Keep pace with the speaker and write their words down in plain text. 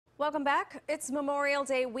Welcome back. It's Memorial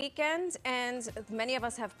Day weekend, and many of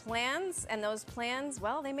us have plans, and those plans,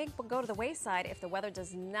 well, they may go to the wayside if the weather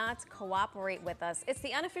does not cooperate with us. It's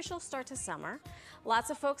the unofficial start to summer.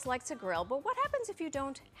 Lots of folks like to grill, but what happens if you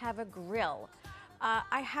don't have a grill?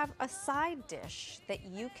 I have a side dish that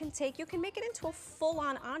you can take. You can make it into a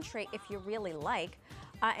full-on entree if you really like,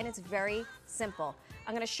 and it's very simple.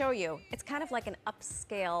 I'm going to show you. It's kind of like an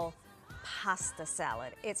upscale pasta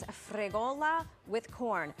salad. It's fregola with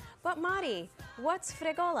corn. But Mari, what's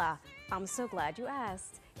fregola? I'm so glad you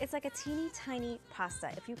asked. It's like a teeny tiny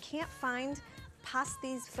pasta. If you can't find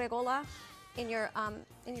pastis fregola in your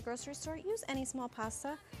grocery store, use any small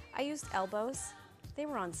pasta. I used elbows. They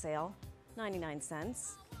were on sale, 99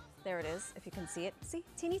 cents. There it is, if you can see it. See,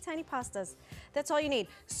 teeny tiny pastas. That's all you need.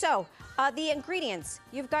 So, the ingredients,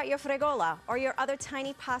 you've got your fregola or your other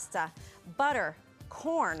tiny pasta, butter,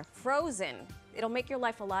 corn, frozen. It'll make your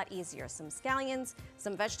life a lot easier. Some scallions,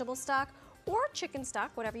 some vegetable stock, or chicken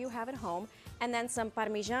stock, whatever you have at home, and then some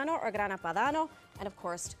parmigiano or grana padano, and of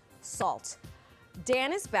course, salt.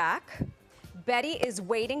 Dan is back. Betty is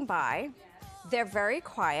waiting by. They're very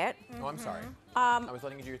quiet. Oh, I'm sorry. I was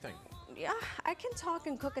letting you do your thing. Yeah, I can talk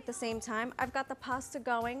and cook at the same time. I've got the pasta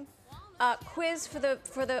going. Quiz for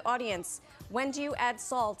the audience. When do you add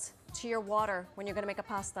salt to your water when you're going to make a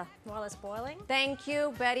pasta? While it's boiling? Thank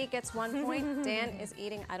you. Betty gets 1 point. Dan is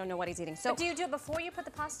eating. I don't know what he's eating. So but do you do it before you put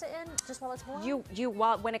the pasta in, just while it's boiling?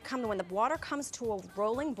 When the water comes to a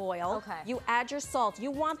rolling boil, okay, you add your salt.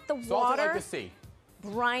 You want the Salt water like the sea.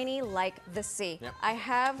 briny like the sea. Yep. I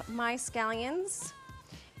have my scallions,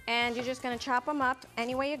 and you're just going to chop them up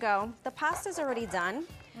any way you go. The pasta's already done.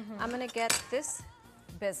 I'm going to get this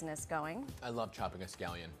business going. I love chopping a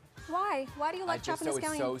scallion. Why? Why do you like chopping a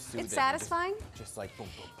scallion? It's so soothing. It's satisfying? Just like boom,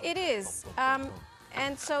 boom, boom. It is.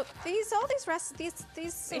 And so all these recipes,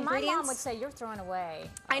 these See, ingredients. my mom would say you're throwing away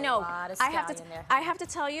I know. a lot of scallion there. I have to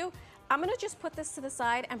tell you, I'm gonna just put this to the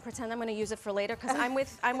side and pretend I'm gonna use it for later because I'm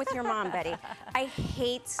with your mom, Betty. I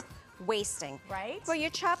hate wasting. Right? Well,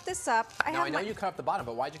 you chop this up. I know you cut off the bottom,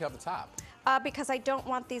 but why'd you cut off the top? Because I don't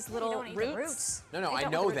want these little don't eat the roots. No, I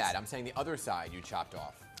don't know want the that. roots. I'm saying the other side you chopped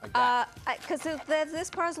off. Like that. Because this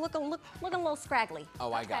part is looking a little scraggly.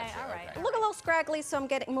 Oh, I got you. all right. Okay. Look a little scraggly, so I'm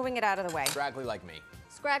moving it out of the way. Scraggly like me.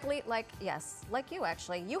 Scraggly, yes, like you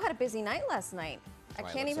actually. You had a busy night last night. I Why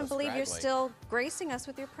I can't look even so believe you're scraggly. still gracing us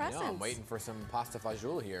with your presence. I know, I'm waiting for some pasta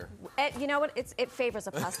fagioli here. You know what? It favors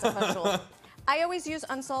a pasta fagioli. I always use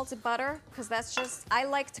unsalted butter because I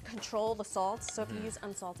like to control the salt. So if you use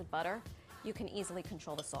unsalted butter, you can easily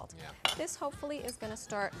control the salt. Yeah. This hopefully is going to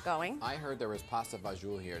start going. I heard there was pasta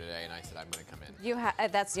fagioli here today, and I said I'm going to come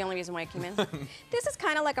in. That's the only reason why I came in. This is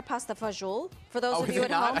kind of like a pasta fagioli for those of is you it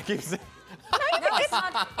at not? home. I keep saying.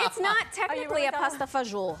 It's not technically really a pasta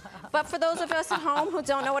fagioli, but for those of us at home who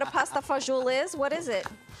don't know what a pasta fagioli is, what is it,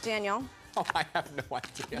 Daniel? Oh, I have no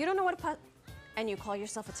idea. You don't know what a and you call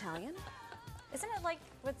yourself Italian? Isn't it like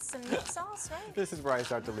with some meat sauce, right? This is where I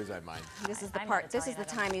start to lose my mind. This is the I'm part. not This is Italian,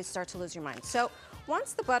 the I don't time you start to lose your mind. So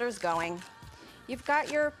once the butter's going, you've got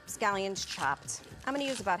your scallions chopped. I'm going to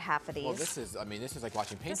use about half of these. Well, this is like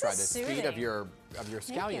watching paint This dry. is The speed soothing. of your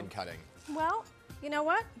scallion cutting. Well, you know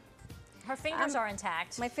what? Her fingers are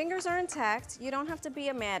intact. My fingers are intact. You don't have to be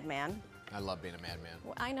a madman. I love being a madman.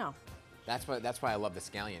 Well, I know. That's why I love the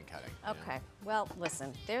scallion cutting. you know? Okay. Well,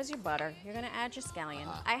 listen. There's your butter. You're going to add your scallion.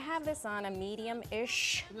 I have this on a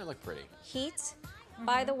medium-ish Doesn't it look pretty? heat.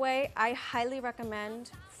 By the way, I highly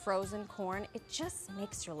recommend frozen corn. It just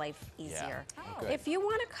makes your life easier. Oh, good. If you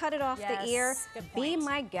want to cut it off the ear, Yes, good be point.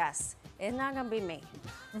 my guest. It's not going to be me.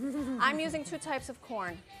 I'm using 2 types of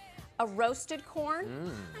corn. A roasted corn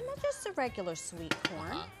and not just a regular sweet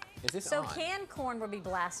corn. Is this So on? canned corn would be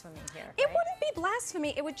blasphemy here. It right? wouldn't be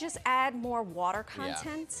blasphemy. It would just add more water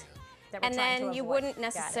content. That we're And trying to then you avoid. wouldn't Got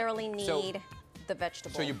it. necessarily So- need the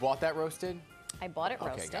vegetable. So you bought that roasted? I bought it Okay,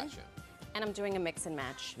 roasted. gotcha. And I'm doing a mix and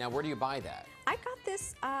match. Now, where do you buy that? I got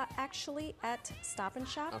this actually at Stop and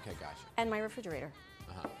Shop. Okay, gotcha. And my refrigerator.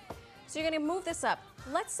 Uh-huh. So you're gonna move this up.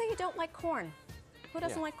 Let's say you don't like corn. Who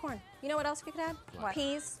doesn't Yeah. like corn? You know what else you could add? What?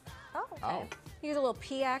 Peas. Oh, okay. Oh, Use a little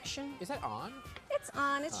pea action. is that on? It's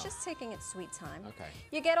on. It's just taking its sweet time. Okay.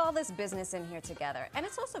 You get all this business in here together, and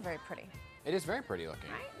it's also very pretty. It is very pretty looking.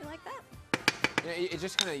 Right? You like that? Yeah, it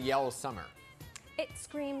just kind of yells summer. It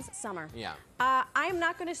screams summer. Yeah. I'm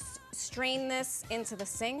not going to strain this into the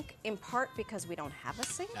sink, in part because we don't have a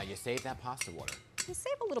sink. Now you save that pasta water. can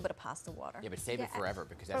save a little bit of pasta water. Yeah, but save it forever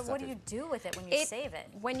because that's But what do you do with it when you save it?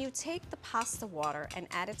 When you take the pasta water and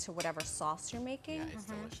add it to whatever sauce you're making, Yeah, it's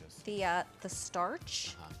delicious. the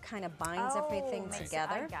starch kind of binds everything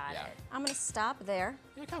together. I got it. I'm gonna stop there.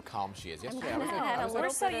 Look how calm she is. Yesterday, gonna add a We're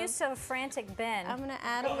little so bit of- used to a frantic Ben. I'm gonna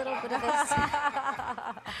add a little bit of this.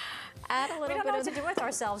 Add a We little don't know bit what of to do with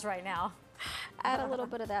ourselves right now. add a little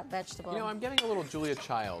bit of that vegetable. You know, I'm getting a little Julia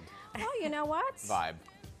Child Oh, you know what? vibe.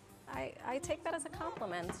 I take that as a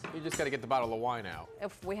compliment. You just got to get the bottle of wine out.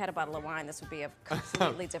 If we had a bottle of wine, this would be a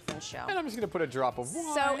completely different show. And I'm just going to put a drop of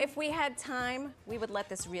wine. So if we had time, we would let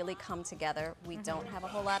this really come together. We don't have a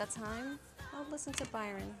whole lot of time. I'll listen to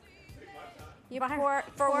Byron. You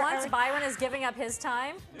For once, Byron is giving up his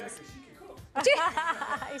time.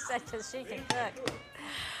 He said because she can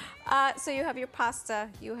cook. So you have your pasta,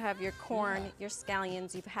 you have your corn, your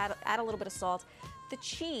scallions. You've add a little bit of salt. The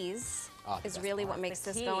cheese is really what makes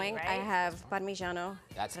this key, going. right? I have Parmigiano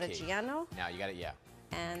That's key. Reggiano, Now you got it, yeah.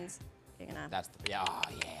 and you're gonna. That's yeah, oh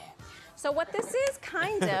yeah. So what this is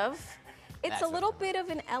kind of, it's That's a what little the- bit of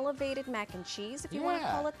an elevated mac and cheese, if you want to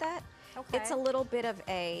Yeah. call it that. Okay. It's a little bit of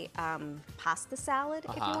a pasta salad,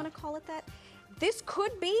 if you want to call it that. This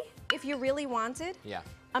could be, if you really wanted, Yeah.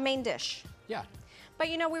 a main dish. Yeah. But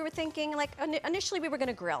you know, we were thinking, like, initially we were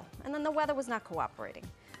gonna grill, and then the weather was not cooperating.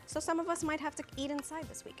 So some of us might have to eat inside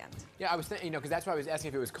this weekend. Yeah, I was thinking, you know, because that's why I was asking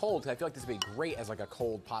if it was cold, because I feel like this would be great as like a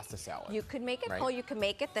cold pasta salad. You could make it Right. cold, you could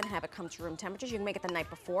make it, then have it come to room temperatures. You can make it the night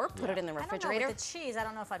before, put it in the I don't know, refrigerator. with the cheese, I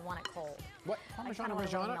don't know if I'd want it cold. What? kinda Parmesan want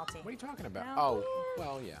it a little Reggiano? melty. What are you talking about? No. Oh,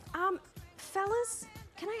 well, yeah. Fellas,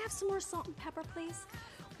 can I have some more salt and pepper, please?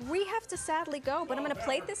 We have to sadly go, but I'm gonna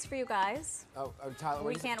plate this for you guys. Tyler,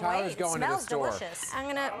 We can't Tyler's wait. It going to the smells store. delicious.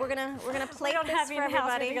 We're gonna We plate don't this have for you in the house.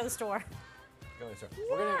 We have everybody. to go to the store. Go to the store.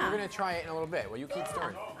 We're gonna try it in a little bit. Well, you keep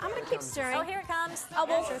stirring. I'm gonna keep stirring. Oh, here it comes. Oh,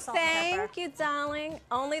 well, There's your salt and pepper. thank you, darling.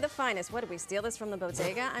 Only the finest. What, did we steal this from the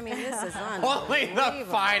bodega? I mean, this is Only the unbelievable.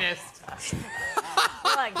 finest.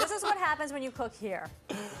 Look, this is what happens when you cook here.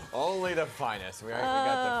 Only the finest. We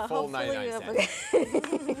got the full Hopefully 99 you cents.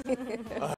 have a-